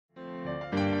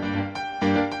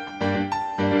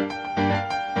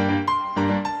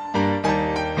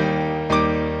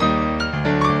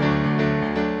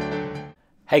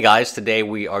Hey guys, today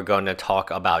we are going to talk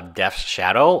about Death's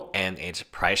Shadow and its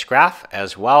price graph,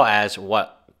 as well as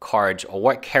what cards or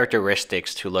what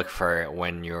characteristics to look for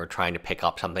when you're trying to pick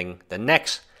up something the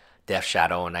next Death's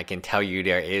Shadow. And I can tell you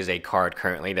there is a card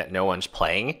currently that no one's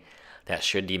playing that,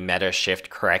 should the meta shift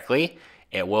correctly,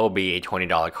 it will be a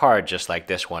 $20 card just like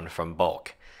this one from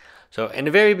Bulk. So in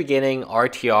the very beginning,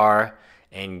 RTR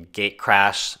and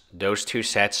Gatecrash, those two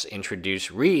sets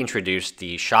reintroduced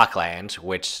the Shocklands,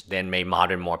 which then made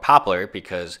Modern more popular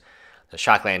because the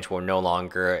Shocklands were no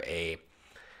longer the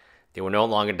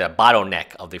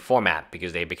bottleneck of the format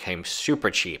because they became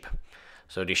super cheap.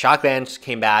 So the Shocklands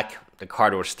came back. The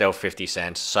card was still 50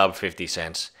 cents, sub 50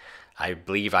 cents. I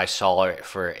believe I saw it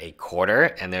for a quarter,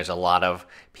 and there's a lot of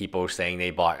people saying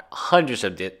they bought hundreds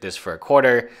of this for a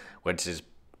quarter, which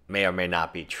may or may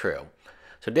not be true.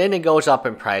 So then it goes up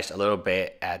in price a little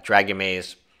bit at Dragon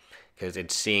Maze because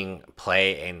it's seeing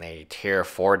play in a tier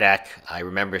 4 deck. I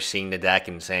remember seeing the deck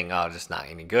and saying, oh, this is not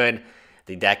any good.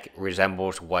 The deck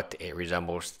resembles what it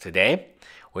resembles today,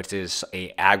 which is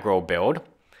a aggro build.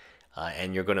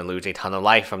 And you're going to lose a ton of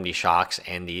life from the shocks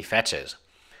and the fetches.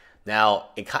 Now,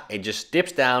 it just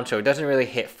dips down, so it doesn't really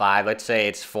hit 5. Let's say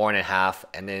it's 4.5,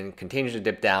 and then continues to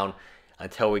dip down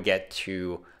until we get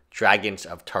to Dragons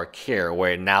of Tarkir,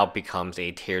 where it now becomes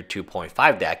a tier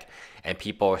 2.5 deck, and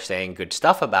people are saying good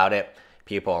stuff about it.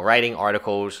 People are writing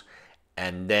articles,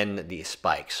 and then the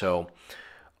spike. So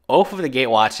Oath of the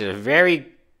Gatewatch is a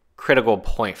very critical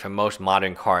point for most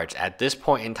Modern cards. At this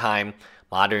point in time,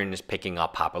 Modern is picking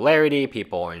up popularity.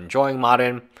 People are enjoying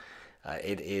Modern.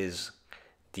 It is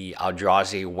the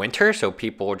Eldrazi winter, so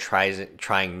people are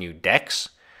trying new decks.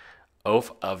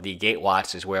 Oath of the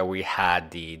Gatewatch is where we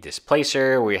had the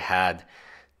Displacer. We had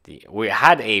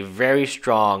a very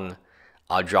strong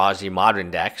Eldrazi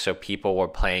Modern deck, so people were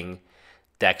playing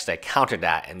decks that countered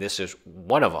that, and this is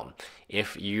one of them.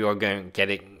 If you are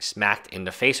getting smacked in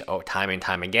the face time and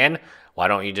time again, why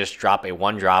don't you just drop a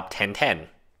 1-drop 10/10?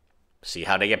 See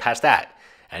how they get past that.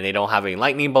 And they don't have any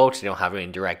lightning bolts, they don't have any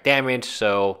direct damage,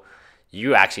 so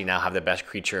you actually now have the best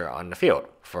creature on the field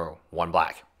for 1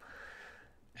 black.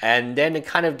 And then it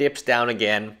kind of dips down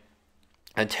again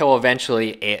until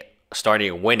eventually it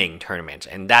started winning tournaments.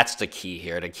 And that's the key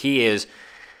here. The key is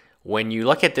when you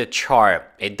look at the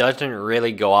chart, it doesn't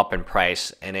really go up in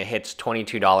price, and it hits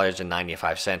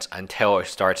 $22.95 until it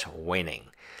starts winning.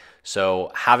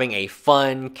 So having a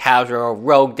fun, casual,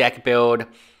 rogue deck build,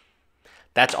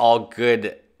 that's all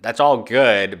good.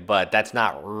 But that's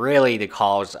not really the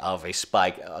cause of a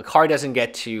spike. A card doesn't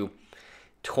get to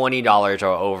 $20 or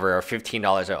over or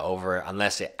 $15 or over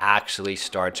unless it actually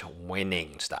starts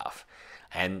winning stuff,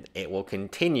 and it will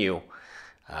continue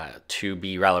to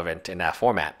be relevant in that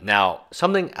format. Now,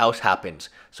 something else happens.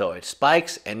 So it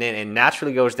spikes, and then it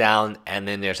naturally goes down, and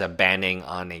then there's a banning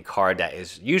on a card that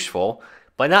is useful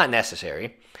but not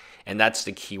necessary, and that's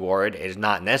the key word, is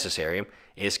not necessary,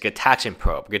 is Gataxian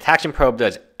Probe. Gataxian Probe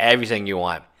does everything you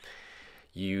want.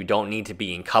 You don't need to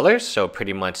be in colors, so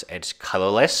pretty much it's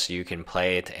colorless. You can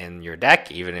play it in your deck,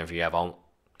 even if you don't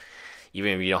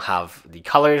have the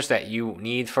colors that you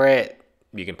need for it.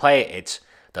 You can play it. It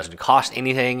doesn't cost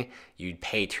anything. You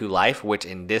pay 2 life, which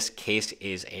in this case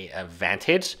is an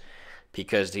advantage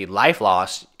because the life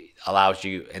loss allows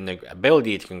you and the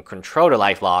ability to control the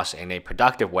life loss in a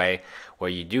productive way, where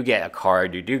you do get a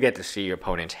card, you do get to see your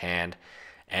opponent's hand,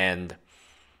 and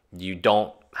you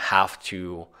don't have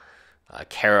to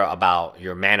care about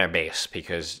your mana base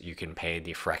because you can pay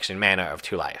the Phyrexian mana of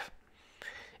 2 life.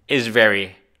 Is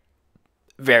very,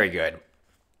 very good.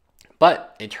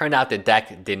 But it turned out the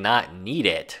deck did not need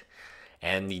it,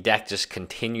 and the deck just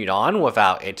continued on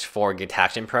without its 4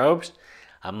 Gataxian Probes.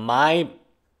 My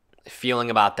feeling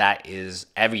about that is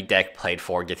every deck played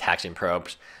 4 Gataxian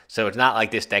Probes, so it's not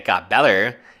like this deck got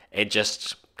better. It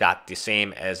just got the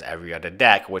same as every other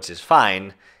deck, which is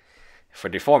fine for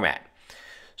the format.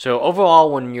 So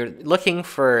overall, when you're looking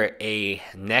for a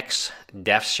next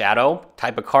Death's Shadow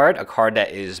type of card, a card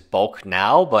that is bulk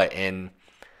now, but in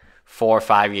 4 or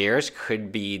 5 years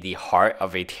could be the heart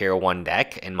of a tier 1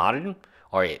 deck in Modern,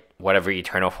 or whatever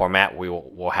Eternal format we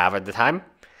will have at the time,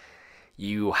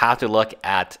 you have to look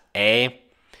at the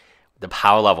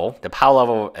power level. The power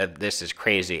level of this is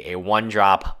crazy. A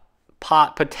 1-drop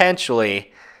pot,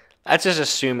 potentially, let's just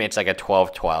assume it's like a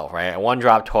 12/12, right? A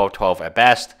 1-drop 12/12 at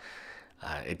best.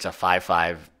 It's a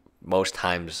 5/5 most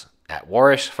times at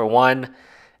worst for 1.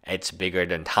 It's bigger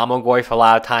than Tamagotchi a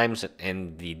lot of times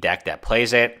in the deck that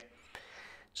plays it.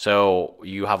 So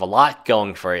you have a lot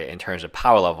going for it in terms of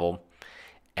power level,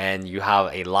 and you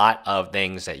have a lot of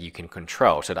things that you can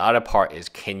control. So the other part is,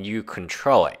 can you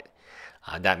control it?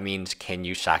 That means, can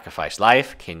you sacrifice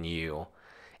life? Can you...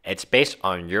 It's based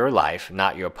on your life,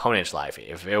 not your opponent's life.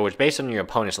 If it was based on your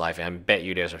opponent's life, and I bet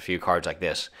you there's a few cards like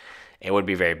this, it would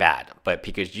be very bad. But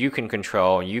because you can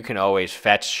control, you can always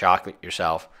fetch, shock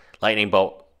yourself, lightning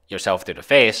bolt yourself through the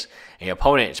face, and your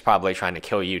opponent is probably trying to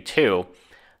kill you too,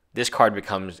 this card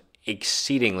becomes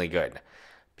exceedingly good.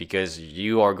 Because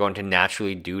you are going to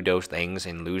naturally do those things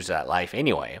and lose that life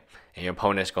anyway. And your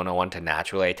opponent is going to want to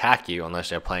naturally attack you unless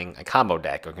they're playing a combo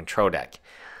deck or control deck.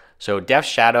 So Death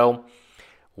Shadow,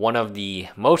 one of the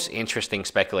most interesting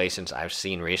speculations I've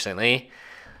seen recently.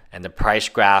 And the price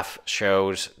graph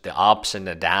shows the ups and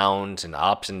the downs and the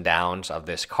ups and downs of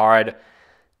this card.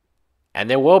 And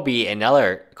there will be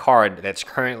another card that's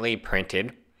currently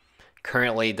printed,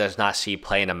 currently does not see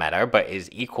play in a meta, but is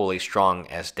equally strong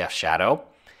as Death Shadow.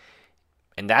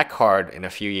 And that card in a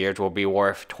few years will be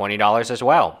worth $20 as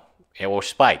well. It will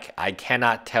spike. I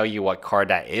cannot tell you what card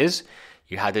that is.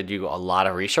 You have to do a lot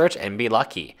of research and be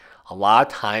lucky. A lot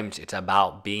of times it's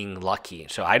about being lucky.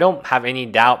 So I don't have any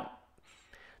doubt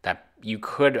that you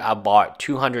could have bought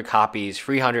 200 copies,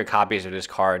 300 copies of this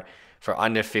card for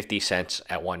under 50 cents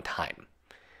at one time.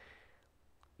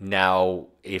 Now,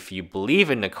 if you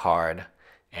believe in the card,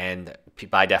 and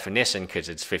by definition, because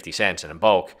it's 50 cents in a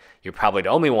bulk, you're probably the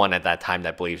only one at that time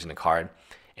that believes in the card,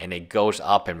 and it goes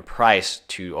up in price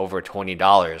to over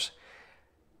 $20,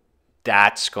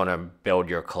 that's going to build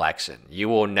your collection. You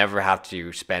will never have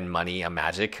to spend money on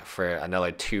Magic for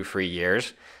another 2-3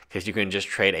 years, because you can just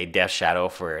trade a Death Shadow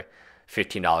for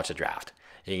 $15 a draft.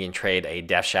 You can trade a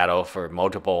Death Shadow for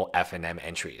multiple F&M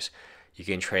entries. You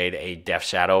can trade a Death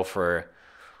Shadow for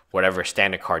whatever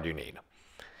standard card you need.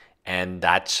 And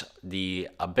that's the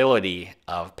ability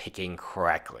of picking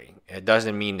correctly. It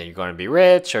doesn't mean that you're going to be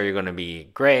rich or you're going to be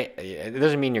great. It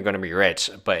doesn't mean you're going to be rich,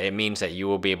 but it means that you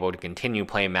will be able to continue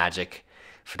playing Magic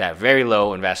for that very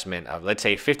low investment of, let's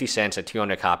say, 50 cents at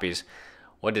 200 copies.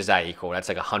 What does that equal? That's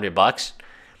like $100.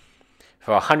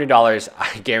 For $100,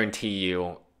 I guarantee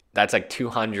you that's like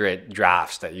 200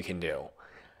 drafts that you can do.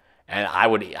 And I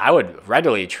would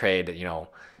readily trade,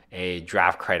 a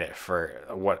draft credit for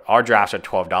what our drafts are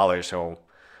 $12. So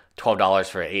 $12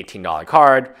 for an $18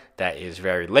 card that is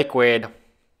very liquid.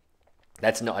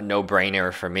 That's a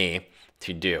no-brainer for me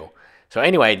to do. So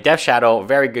anyway, Death Shadow,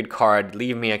 very good card.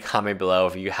 Leave me a comment below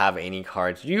if you have any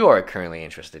cards you are currently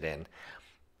interested in.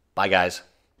 Bye, guys.